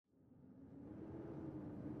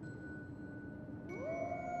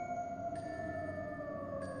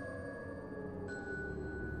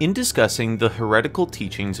In discussing the heretical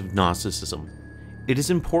teachings of Gnosticism, it is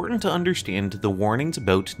important to understand the warnings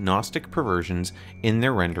about Gnostic perversions in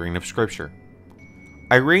their rendering of Scripture.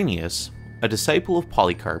 Iranius, a disciple of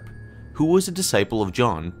Polycarp, who was a disciple of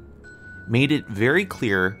John, made it very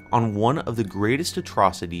clear on one of the greatest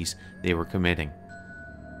atrocities they were committing.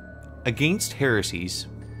 Against Heresies,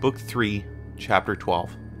 Book 3, Chapter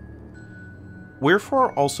 12.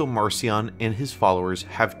 Wherefore also Marcion and his followers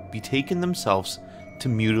have betaken themselves to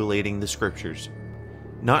mutilating the Scriptures,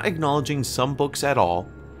 not acknowledging some books at all,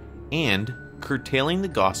 and curtailing the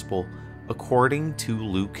Gospel according to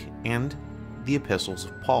Luke and the Epistles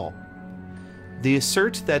of Paul. They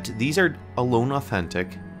assert that these are alone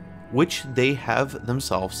authentic, which they have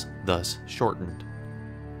themselves thus shortened.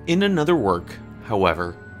 In another work,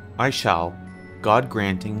 however, I shall, God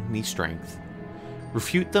granting me strength,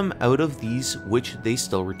 refute them out of these which they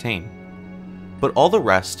still retain. But all the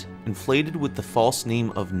rest, inflated with the false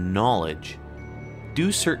name of knowledge,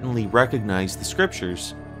 do certainly recognize the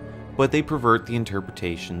Scriptures, but they pervert the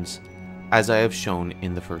interpretations, as I have shown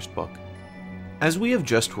in the first book. As we have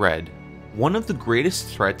just read, one of the greatest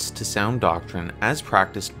threats to sound doctrine as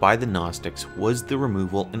practiced by the Gnostics was the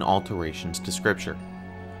removal and alterations to Scripture.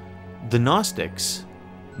 The Gnostics,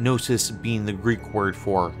 gnosis being the Greek word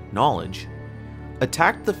for knowledge,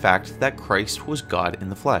 attacked the fact that Christ was God in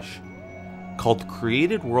the flesh, called the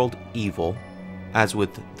created world evil, as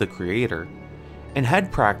with the Creator, and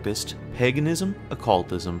had practiced paganism,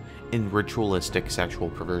 occultism, and ritualistic sexual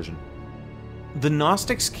perversion. The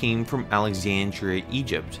Gnostics came from Alexandria,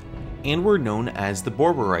 Egypt, and were known as the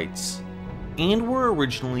Borborites, and were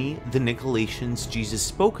originally the Nicolaitans Jesus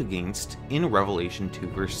spoke against in Revelation 2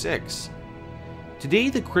 verse 6. Today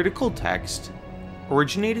the critical text,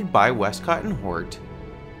 originated by Westcott and Hort,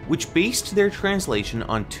 which based their translation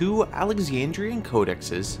on two Alexandrian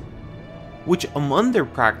codexes, which among their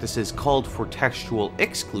practices called for textual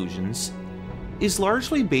exclusions, is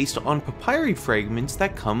largely based on papyri fragments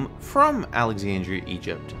that come from Alexandria,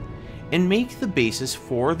 Egypt, and make the basis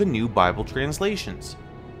for the new Bible translations.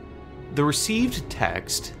 The received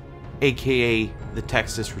text, aka the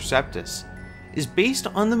Textus Receptus, is based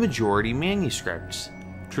on the majority manuscripts,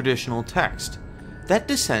 traditional text, that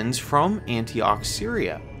descends from Antioch,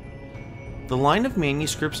 Syria. The line of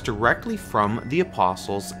manuscripts directly from the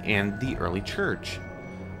Apostles and the early Church,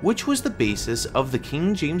 which was the basis of the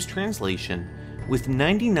King James translation, with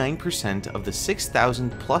 99% of the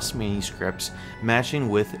 6,000 plus manuscripts matching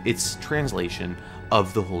with its translation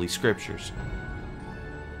of the Holy Scriptures.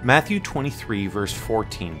 Matthew 23 verse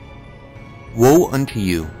 14. Woe unto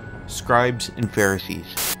you, scribes and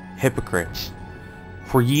Pharisees, hypocrites!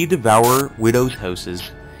 For ye devour widows'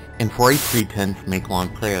 houses, and for a pretense make long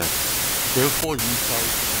prayers. Therefore ye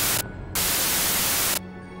say,